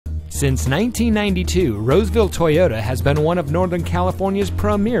Since 1992, Roseville Toyota has been one of Northern California's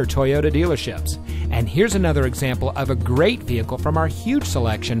premier Toyota dealerships. And here's another example of a great vehicle from our huge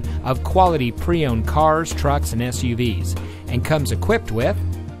selection of quality pre-owned cars, trucks, and SUVs, and comes equipped with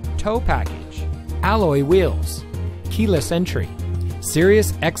tow package, alloy wheels, keyless entry,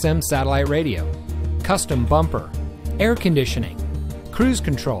 Sirius XM satellite radio, custom bumper, air conditioning, cruise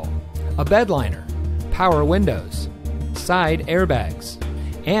control, a bed liner, power windows, side airbags,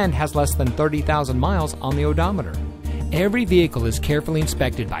 and has less than 30,000 miles on the odometer. Every vehicle is carefully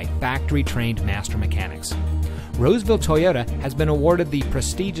inspected by factory-trained master mechanics. Roseville Toyota has been awarded the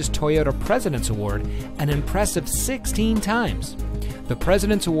prestigious Toyota President's Award an impressive 16 times. The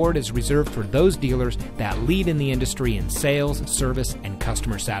President's Award is reserved for those dealers that lead in the industry in sales, service, and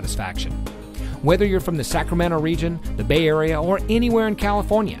customer satisfaction. Whether you're from the Sacramento region, the Bay Area, or anywhere in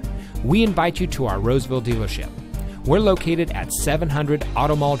California, we invite you to our Roseville dealership. We're located at 700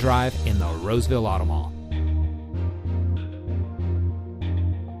 Automall Drive in the Roseville Automall.